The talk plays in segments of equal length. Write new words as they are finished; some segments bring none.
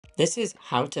This is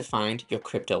how to find your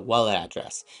crypto wallet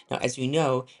address. Now, as you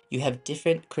know, you have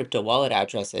different crypto wallet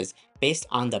addresses based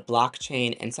on the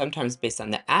blockchain and sometimes based on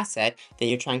the asset that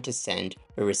you're trying to send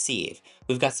or receive.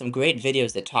 We've got some great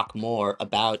videos that talk more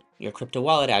about your crypto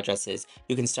wallet addresses.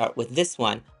 You can start with this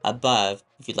one above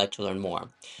if you'd like to learn more.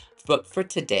 But for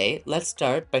today, let's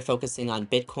start by focusing on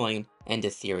Bitcoin and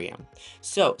Ethereum.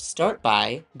 So start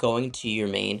by going to your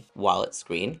main wallet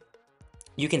screen.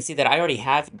 You can see that I already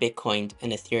have Bitcoin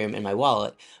and Ethereum in my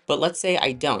wallet, but let's say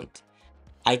I don't.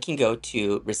 I can go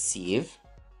to receive,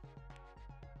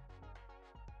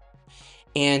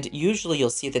 and usually you'll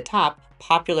see at the top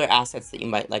popular assets that you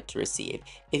might like to receive.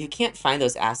 If you can't find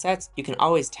those assets, you can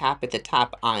always tap at the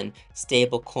top on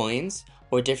stable coins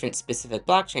or different specific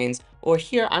blockchains, or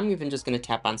here I'm even just going to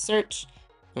tap on search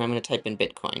and I'm going to type in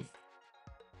Bitcoin.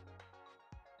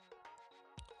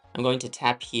 I'm going to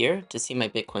tap here to see my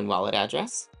Bitcoin wallet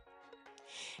address.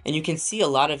 And you can see a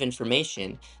lot of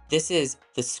information. This is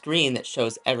the screen that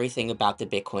shows everything about the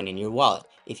Bitcoin in your wallet.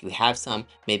 If you have some,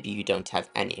 maybe you don't have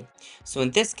any. So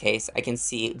in this case, I can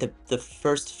see the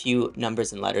first few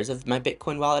numbers and letters of my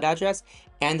Bitcoin wallet address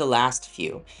and the last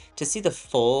few. To see the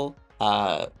full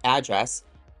address,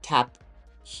 tap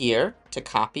here to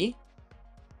copy.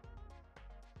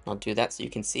 I'll do that so you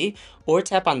can see, or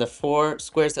tap on the 4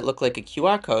 squares that look like a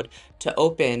QR code to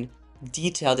open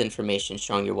detailed information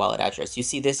showing your wallet address. You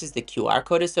see this is the QR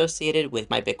code associated with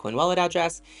my Bitcoin wallet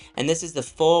address, and this is the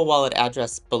full wallet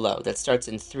address below that starts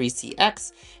in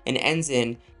 3CX and ends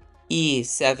in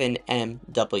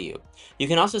E7MW. You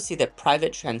can also see that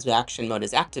private transaction mode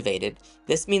is activated.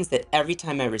 This means that every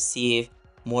time I receive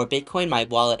more Bitcoin, my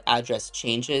wallet address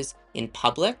changes in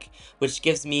public, which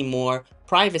gives me more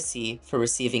privacy for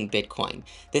receiving Bitcoin.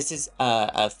 This is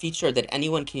a feature that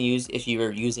anyone can use if you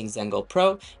are using Zengo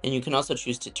Pro, and you can also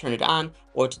choose to turn it on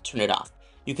or to turn it off.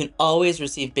 You can always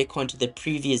receive Bitcoin to the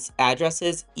previous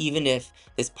addresses, even if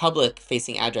this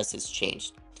public-facing address is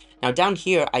changed. Now down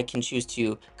here, I can choose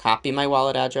to copy my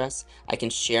wallet address, I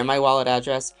can share my wallet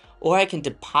address, or I can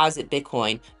deposit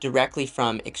Bitcoin directly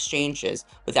from exchanges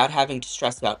without having to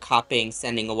stress about copying,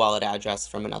 sending a wallet address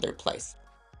from another place.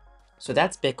 So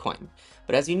that's Bitcoin.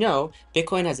 But as you know,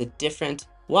 Bitcoin has a different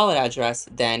wallet address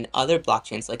than other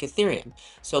blockchains like Ethereum.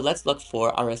 So let's look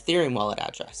for our Ethereum wallet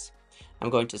address. I'm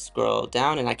going to scroll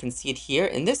down and I can see it here.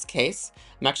 In this case,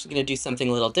 I'm actually going to do something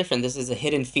a little different. This is a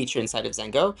hidden feature inside of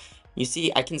Zengo. You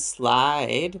see, I can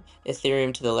slide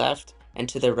Ethereum to the left and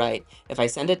to the right. If I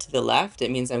send it to the left, it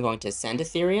means I'm going to send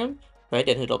Ethereum, right?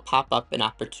 And it'll pop up an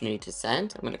opportunity to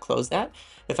send. I'm going to close that.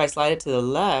 If I slide it to the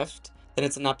left, then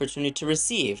it's an opportunity to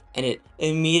receive, and it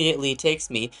immediately takes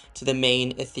me to the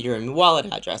main Ethereum wallet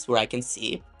address where I can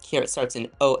see here it starts in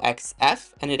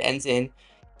OXF and it ends in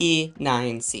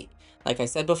E9C. Like I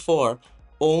said before,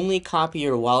 only copy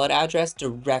your wallet address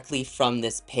directly from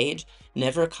this page.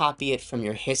 Never copy it from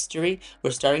your history.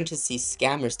 We're starting to see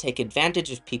scammers take advantage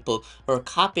of people who are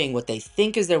copying what they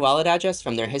think is their wallet address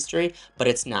from their history, but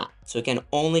it's not. So again,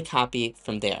 only copy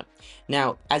from there.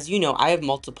 Now, as you know, I have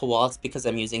multiple wallets because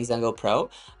I'm using Zengo Pro.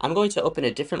 I'm going to open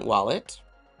a different wallet.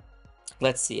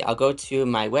 Let's see, I'll go to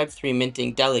my Web3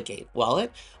 Minting Delegate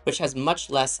wallet, which has much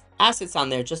less assets on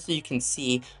there just so you can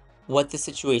see what the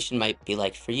situation might be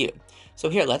like for you. So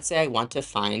here, let's say I want to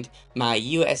find my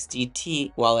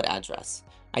USDT wallet address.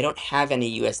 I don't have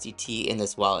any USDT in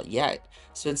this wallet yet.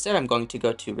 So instead, I'm going to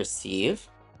go to receive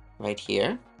right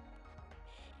here.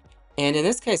 And in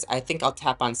this case, I think I'll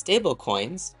tap on stable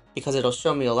coins because it'll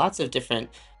show me lots of different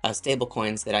stable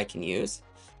coins that I can use.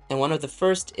 And one of the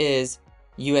first is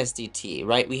USDT,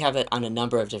 right? We have it on a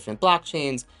number of different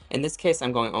blockchains. In this case,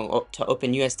 I'm going to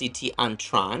open USDT on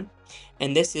Tron.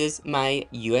 And this is my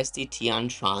USDT on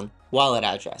Tron wallet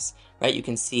address, right? You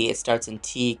can see it starts in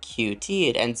TQT,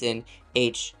 it ends in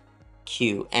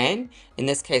HQN. In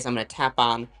this case, I'm going to tap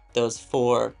on those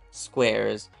 4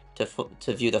 squares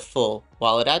to view the full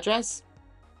wallet address.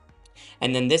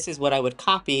 And then this is what I would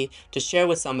copy to share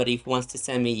with somebody who wants to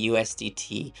send me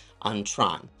USDT on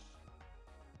Tron.